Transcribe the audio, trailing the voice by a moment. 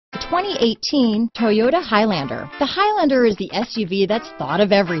2018 Toyota Highlander. The Highlander is the SUV that's thought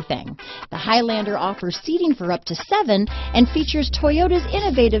of everything. The Highlander offers seating for up to 7 and features Toyota's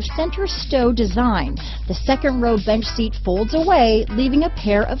innovative center stow design. The second row bench seat folds away, leaving a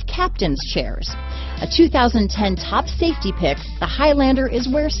pair of captain's chairs. A 2010 top safety pick, the Highlander is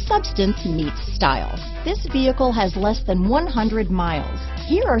where substance meets style. This vehicle has less than 100 miles.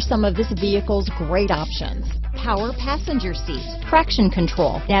 Here are some of this vehicle's great options: power passenger seat, traction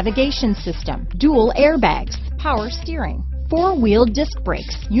control, navigation system, dual airbags, power steering, 4-wheel disc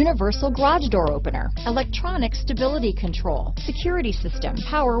brakes, universal garage door opener, electronic stability control, security system,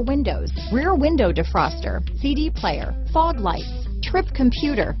 power windows, rear window defroster, CD player, fog lights, trip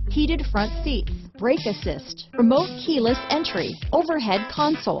computer, heated front seats, brake assist, remote keyless entry, overhead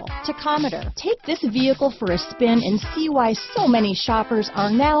console, tachometer. Take this vehicle for a spin and see why so many shoppers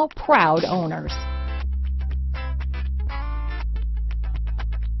are now proud owners.